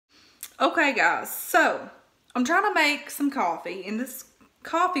Okay, guys, so I'm trying to make some coffee in this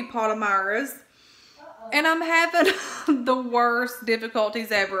coffee pot of Myra's, and I'm having the worst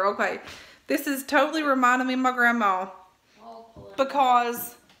difficulties ever. Okay, this is totally reminding me of my grandma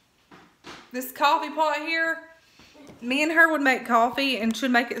because this coffee pot here, me and her would make coffee and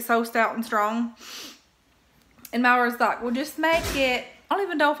she'd make it so stout and strong. And Myra's like, well, just make it. I don't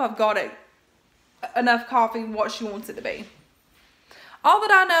even know if I've got it enough coffee what she wants it to be. All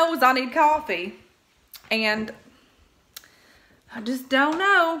that I know is I need coffee, and I just don't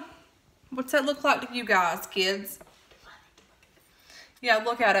know. What's that look like to you guys, kids? Yeah,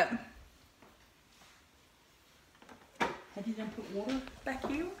 look at it. Have you done put water back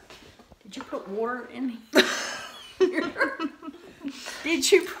here? Did you put water in here?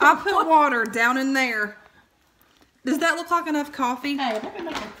 Did you put I put water down in there. Does that look like enough coffee? Hey, let me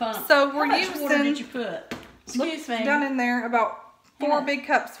make fun. So we're How much using, water did you put? Excuse me. down in there about 4 Yeah. big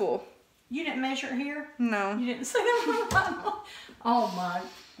cups full. You didn't measure it here? No. You didn't say that? Oh my.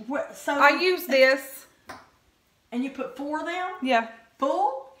 What, so I use this. And you put 4 of them? Yeah.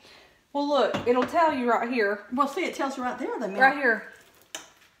 Full? Well, look, it'll tell you right here. Well, see, it tells you right there. Right here.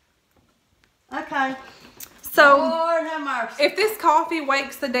 Okay. So, Lord have mercy. if this coffee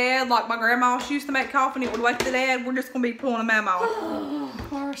wakes the dead, like my grandma, she used to make coffee and it would wake the dead, we're just going to be pulling them out.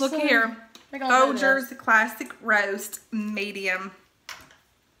 Look here. Folgers Classic Roast Medium.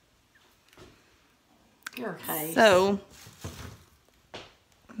 Your case. So,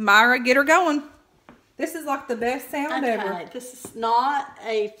 Myra, get her going. This is like the best sound ever. Okay, this is not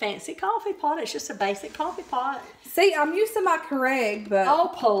a fancy coffee pot. It's just a basic coffee pot. See, I'm used to my Keurig, but...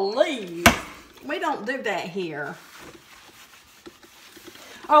 Oh, please. We don't do that here.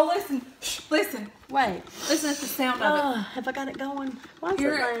 Oh, listen. Shh, listen. Wait. Listen to the sound of it. Have I got it going? Why is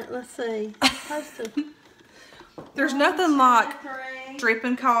You're- it like, let's see. Supposed to... There's nothing like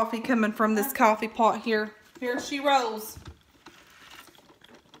dripping coffee coming from this coffee pot here. Here she rolls.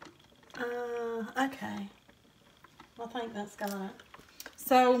 Okay. I think that's got it.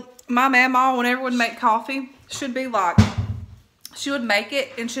 So, my mama, whenever would make coffee, should be like, she would make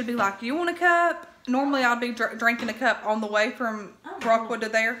it and she'd be like, you want a cup? Normally, I'd be drinking a cup on the way from Rockwood to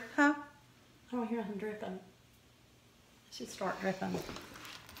there. Huh? I don't hear nothing dripping. It should start dripping.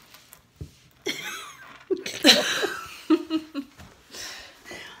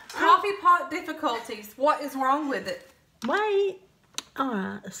 Coffee pot difficulties. What is wrong with it? Wait. All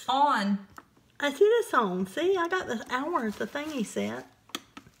right. On. I see this on. See, I got the hours, the thing he said.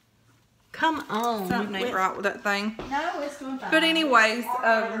 Come on. Something ain't right with that thing. No, it's doing fine. But anyways,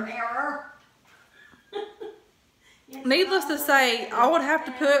 Error. needless to say, I would have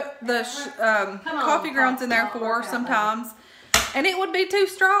to put the coffee grounds in there for her sometimes. And it would be too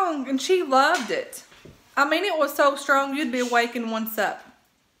strong. And she loved it. I mean, it was so strong, you'd be awake in 1 sup.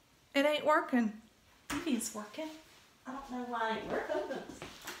 It ain't working. Maybe it's working. I don't know why it ain't working. But...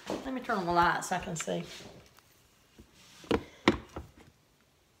 Let me turn on the light so I can see.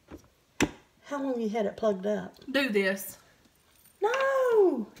 How long you had it plugged up? Do this.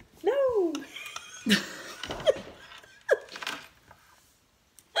 No! No!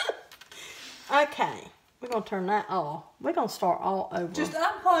 Okay. We're going to turn that off. We're going to start all over. Just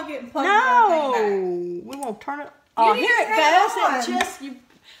unplug it and plug it back. No! We won't turn it. Oh, here it goes. It just, you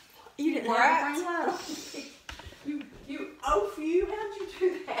didn't have to bring that on. You oaf you. How'd you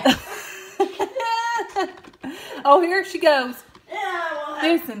do that? Oh, here she goes. Yeah, well,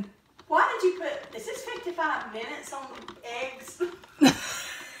 Listen. why did you put, is this 55 minutes on the eggs?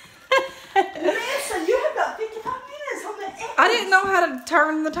 Listen, you have got 55 minutes on the eggs. I didn't know how to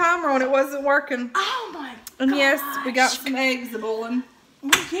turn the timer on. It wasn't working. Oh my And gosh. yes, we got some eggs boiling.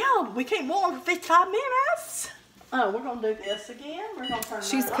 Well, yeah, we can't boil them for 55 minutes. Oh, we're going to do this again. We're going to turn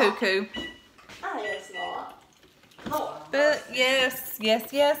She's that cuckoo. off. No, it's not. Lord. But yes.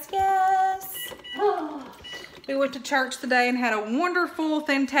 We went to church today and had a wonderful,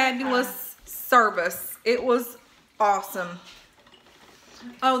 fantabulous service. It was awesome.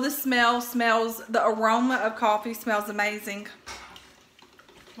 Oh, the smell smells, the aroma of coffee smells amazing.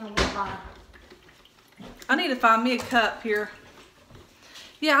 I need to find me a cup here.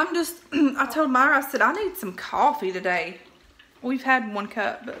 Yeah, I told Myra, I said, I need some coffee today. We've had 1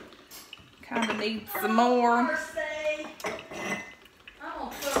 cup, but kind of need some more.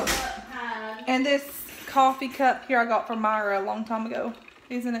 And this coffee cup here I got from Myra a long time ago.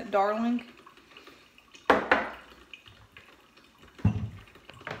 Isn't it darling?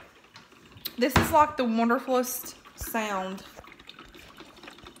 This is like the wonderfulest sound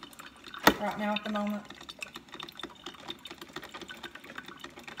right now at the moment.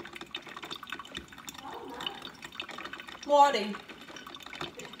 Lottie.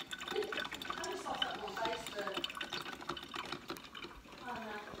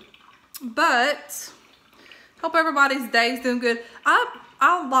 But hope everybody's day's doing good.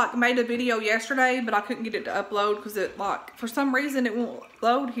 I like made a video yesterday, but I couldn't get it to upload because it like for some reason it won't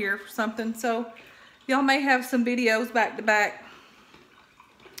load here for something. So y'all may have some videos back to back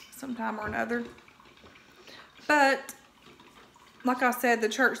sometime or another. But like I said, the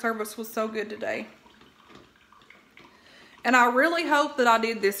church service was so good today. And I really hope that I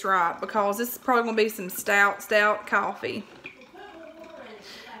did this right, because this is probably going to be some stout coffee.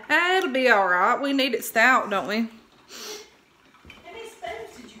 It'll be alright. We need it stout, don't we? How many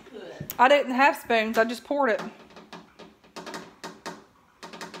spoons did you put? I didn't have spoons. I just poured it.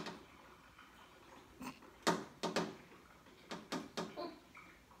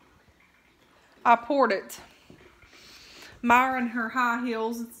 I poured it. Myra in her high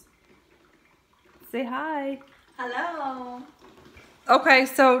heels. Say hi. Hello. Okay,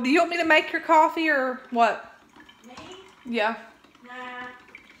 so do you want me to make your coffee or what? Me? Yeah. Nah.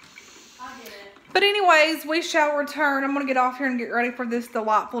 I'll get it. But anyways, we shall return. I'm going to get off here and get ready for this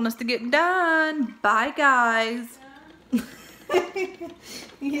delightfulness to get done. Bye, guys.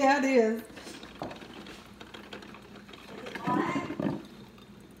 Yeah, it is.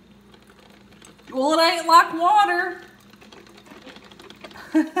 Well, it ain't like water.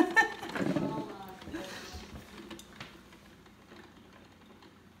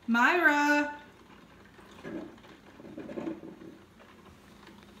 Myra.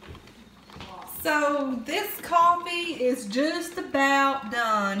 So this coffee is just about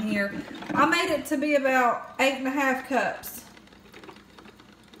done here. I made it to be about 8.5 cups.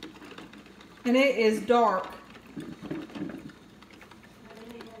 And it is dark.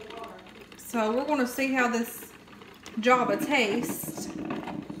 So we're going to see how this Java tastes.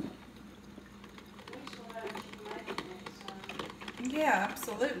 Yeah,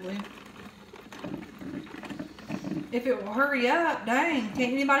 absolutely. If it will hurry up, dang.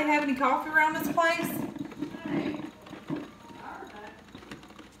 Can't anybody have any coffee around this place?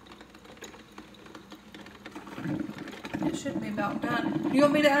 It should be about done. You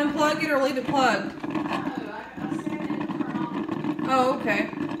want me to unplug it or leave it plugged? Oh, okay.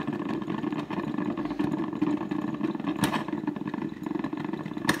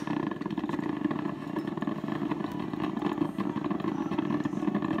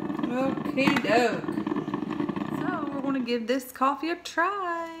 Okie doke. So we're going to give this coffee a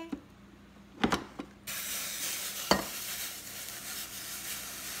try.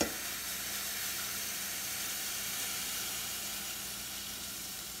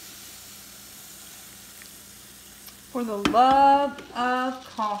 For the love of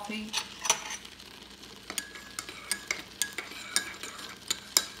coffee.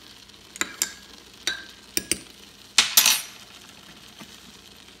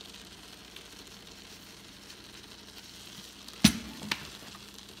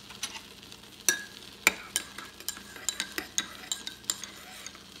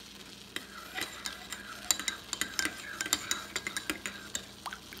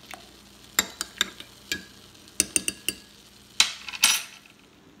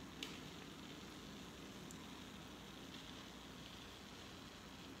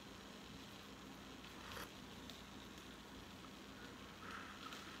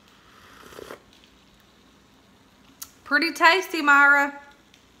 Pretty tasty, Myra.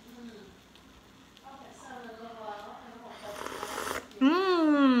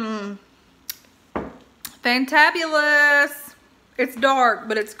 Mmm. Fantabulous. It's dark,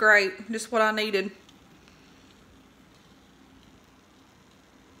 but it's great. Just what I needed.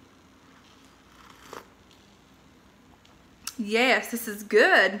 Yes, this is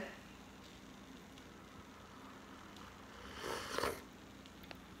good.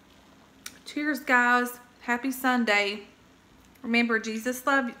 Cheers, guys. Happy Sunday. Remember, Jesus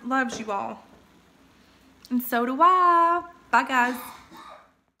loves you all. And so do I. Bye, guys.